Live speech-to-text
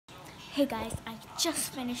Hey guys, I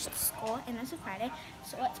just finished school and it's a Friday,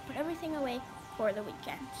 so let's put everything away for the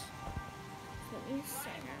weekend. Let me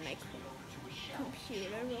sign on my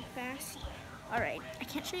computer real fast. Alright, I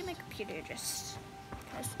can't show you my computer just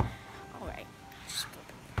because. Alright,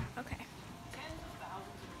 okay.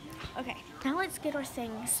 Okay, now let's get our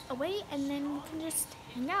things away and then we can just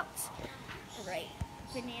hang out. Alright,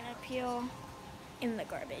 banana peel in the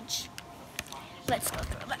garbage. Let's go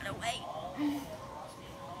throw that away.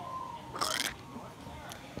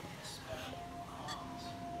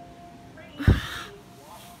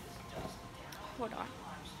 Hold on.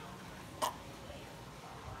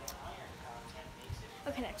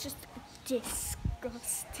 Okay, that's just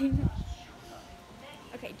disgusting.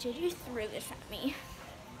 Okay, JJ threw this at me,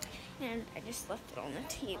 and I just left it on the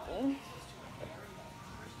table.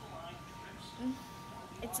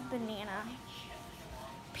 It's a banana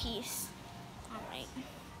piece. Alright.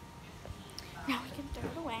 Now we can throw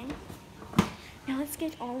it away. Now let's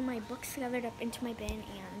get all my books gathered up into my bin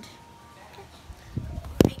and...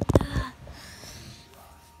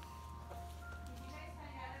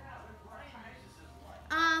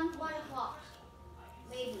 $1 o'clock.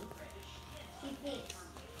 Maybe. He thinks.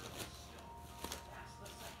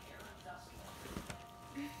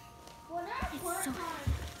 It's so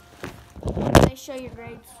hard. Can I show your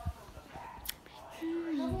grades?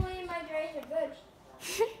 Hopefully my grades are good.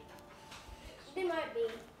 They might be.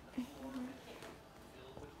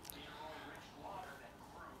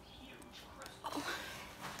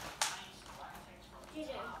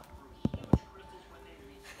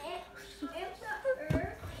 If the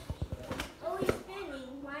Earth is always spinning,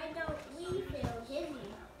 why don't we feel dizzy?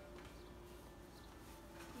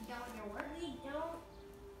 You done with your work? We don't.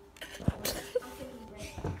 I'm taking a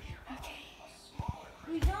break. Okay.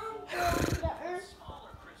 We don't feel the Earth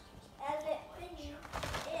as it spinning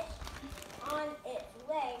it on its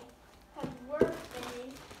leg, because we're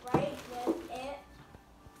spinning right with it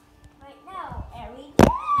right now, every day.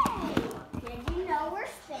 Did you know we're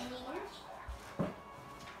spinning?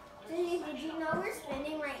 Did you know we're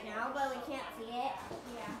spinning right now, but we can't see it?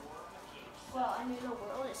 Yeah. Well, I know the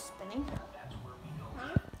world is spinning.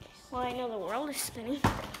 Huh? Well, I know the world is spinning.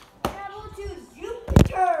 Travel to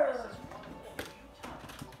Jupiter!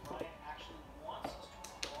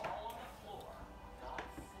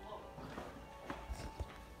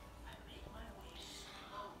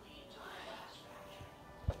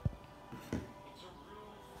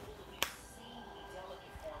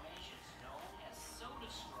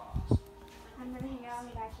 I'm gonna hang out in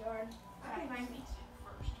the backyard. Okay, find me.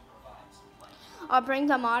 I'll bring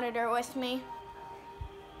the monitor with me.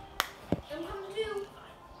 I'm coming too.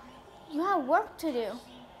 You have work to do.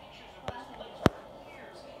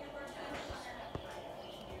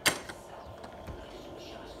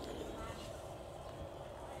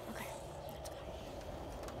 Okay,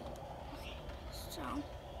 let's go.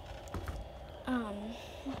 Okay,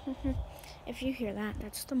 so, if you hear that,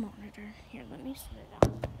 that's the monitor. Here, let me set it up.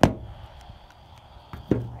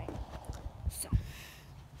 Alright, so,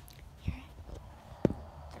 hear it?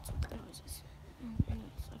 That's what the noise is.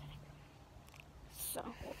 Anyways, okay. So,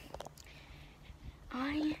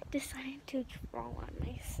 I decided to draw on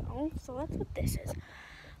myself, so that's what this is.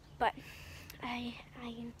 But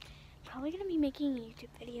I'm probably gonna be making a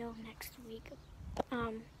YouTube video next week,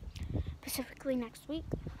 specifically next week,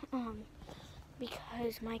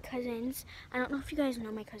 because my cousins, I don't know if you guys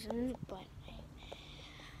know my cousins, but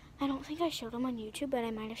I don't think I showed them on YouTube, but I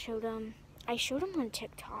might have showed them, I showed them on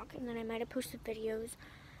TikTok, and then I might have posted videos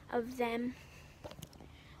of them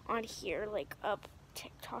on here, like up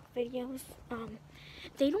TikTok videos.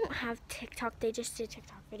 They don't have TikTok, they just did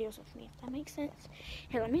TikTok videos with me, if that makes sense.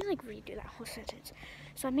 Here, let me like redo that whole sentence.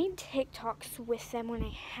 So I made TikToks with them when I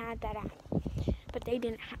had that app, but they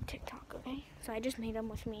didn't have TikTok, okay? So I just made them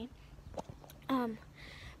with me.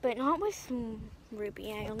 But not with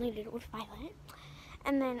Ruby, I only did it with Violet.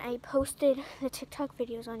 And then I posted the TikTok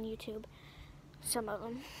videos on YouTube, some of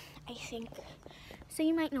them, I think. So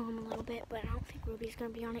you might know them a little bit, but I don't think Ruby's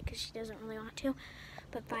going to be on it because she doesn't really want to.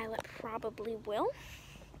 But Violet probably will.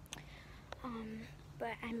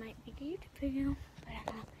 But I might make a YouTube video, but I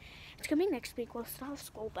don't know. It's going to be next week. We'll still have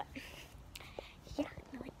school, but yeah,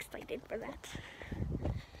 I'm really excited for that.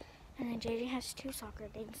 And then JJ has 2 soccer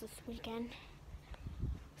games this weekend.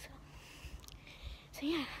 So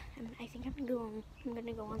yeah, I think I'm gonna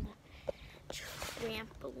go on the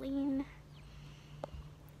trampoline.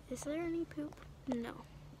 Is there any poop? No.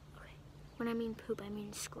 Okay. When I mean poop, I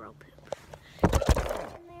mean squirrel poop.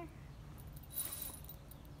 In there.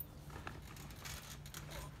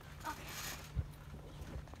 Okay.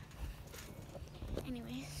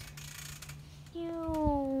 Anyways,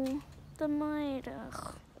 the mud.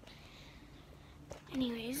 Ugh.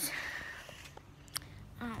 Anyways,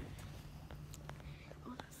 oh,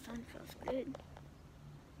 the sun feels good.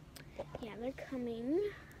 Yeah, they're coming.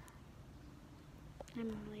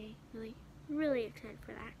 I'm really excited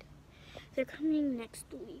for that. They're coming next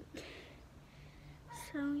week.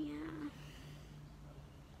 So yeah,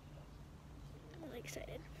 I'm really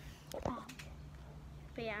excited.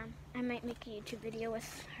 But yeah, I might make a YouTube video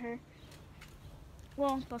with her.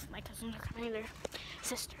 Well, both of my cousins are coming, they're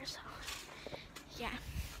sisters, so yeah.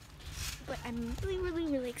 But I'm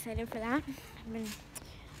really excited for that. I've been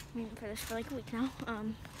waiting for this for like a week now.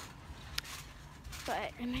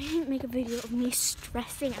 But I might make a video of me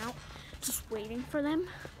stressing out, just waiting for them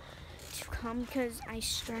to come, because I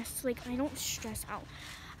stress, like, I don't stress out.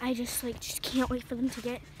 I just can't wait for them to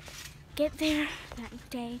get there that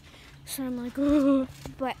day. So I'm like, ugh.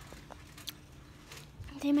 But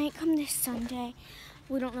they might come this Sunday.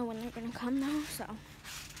 We don't know when they're gonna come though, so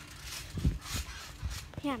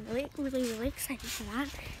yeah, I'm really excited for that.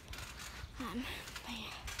 But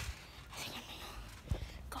yeah, I think I'm gonna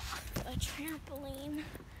go off the trampoline.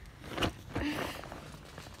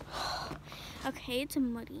 Okay, it's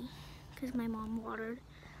muddy because my mom watered.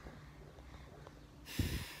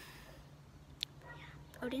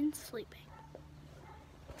 Yeah, Odin's sleeping.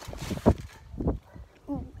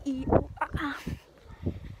 Ooh, ee, ooh, ah, ah.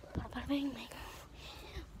 Bada bada bang bang.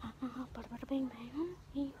 Bada bada bang bang.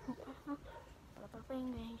 Ee, ooh, ah, ah. Bada bada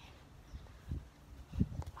bang bang.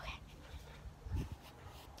 Okay.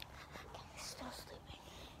 Okay, he's still sleeping.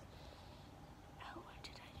 Oh, why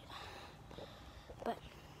did I do that? But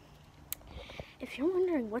if you're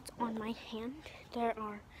wondering what's on my hand, there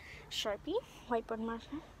are Sharpie, whiteboard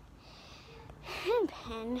marker, and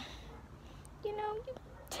pen. You know, you.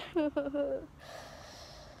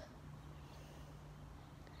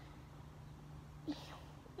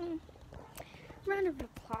 Round of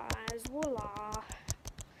applause, voila.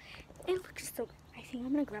 It looks so good. I think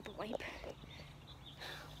I'm gonna grab a wipe.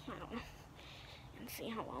 I don't know. And see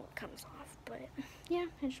how well it comes off. But yeah,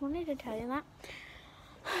 I just wanted to tell you that.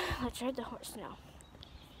 Let's ride the horse now.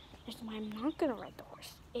 That's why I'm not gonna ride the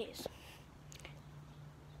horse. Is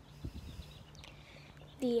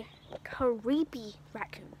the creepy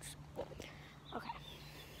raccoons. Okay.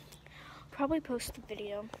 Probably post the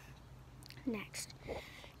video next.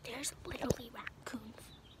 There's literally raccoons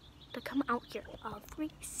that come out here every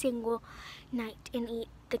single night and eat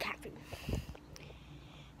the cat food.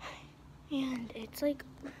 And it's like,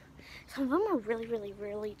 some of them are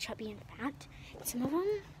really chubby and fat. Some of them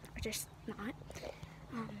are just not.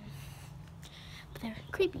 But they're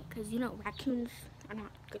creepy because, you know, raccoons are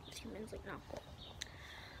not good with humans, like, no.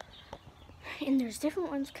 And there's different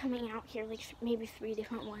ones coming out here, like maybe 3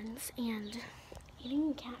 different ones, and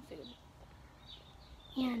eating cat food.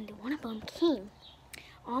 And one of them came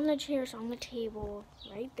on the chairs, on the table,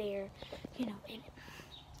 right there, you know, and,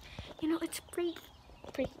 you know, it's freaky,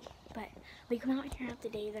 but we come out here half the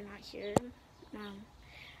day, they're not here,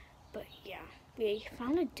 but yeah, we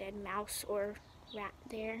found a dead mouse or rat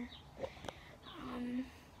there,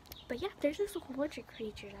 but yeah, there's just a whole bunch of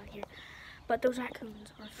creatures out here, but those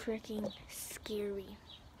raccoons are freaking scary.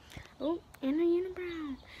 Oh, and a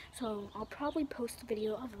unibrow. So I'll probably post a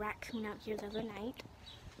video of a raccoon out here the other night.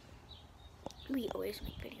 We always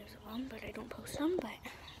make videos of them, but I don't post them. But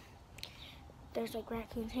there's like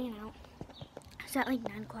raccoons hanging out. It's at like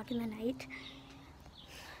 9 o'clock in the night,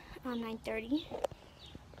 9:30.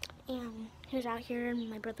 And he was out here, and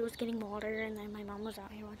my brother was getting water, and then my mom was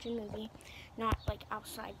out here watching a movie, not like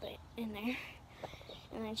outside, but in there.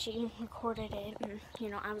 And then she recorded it, and, you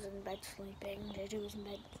know, I was in bed sleeping, JJ was in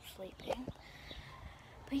bed sleeping.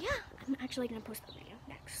 But yeah, I'm actually going to post the video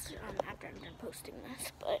next, after I'm done posting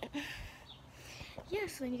this. But yeah,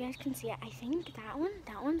 so then you guys can see it. I think that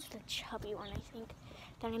one's the chubby one, I think,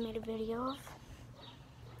 that I made a video of.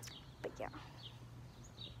 But yeah,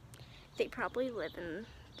 they probably live in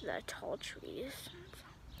the tall trees. So,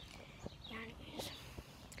 yeah, anyways.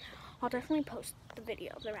 I'll definitely post the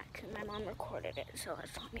video of the raccoon. My mom recorded it, so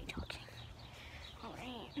that's not me talking.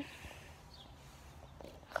 Alright.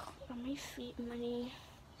 On my feet, money.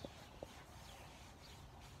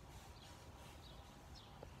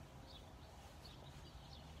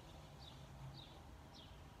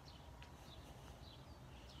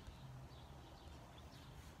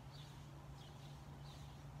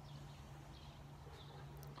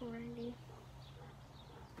 Alrighty.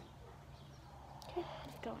 Okay,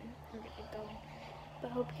 it's going. I'm really going. But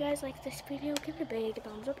I hope you guys like this video. Give it a big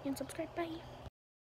thumbs up and subscribe. Bye.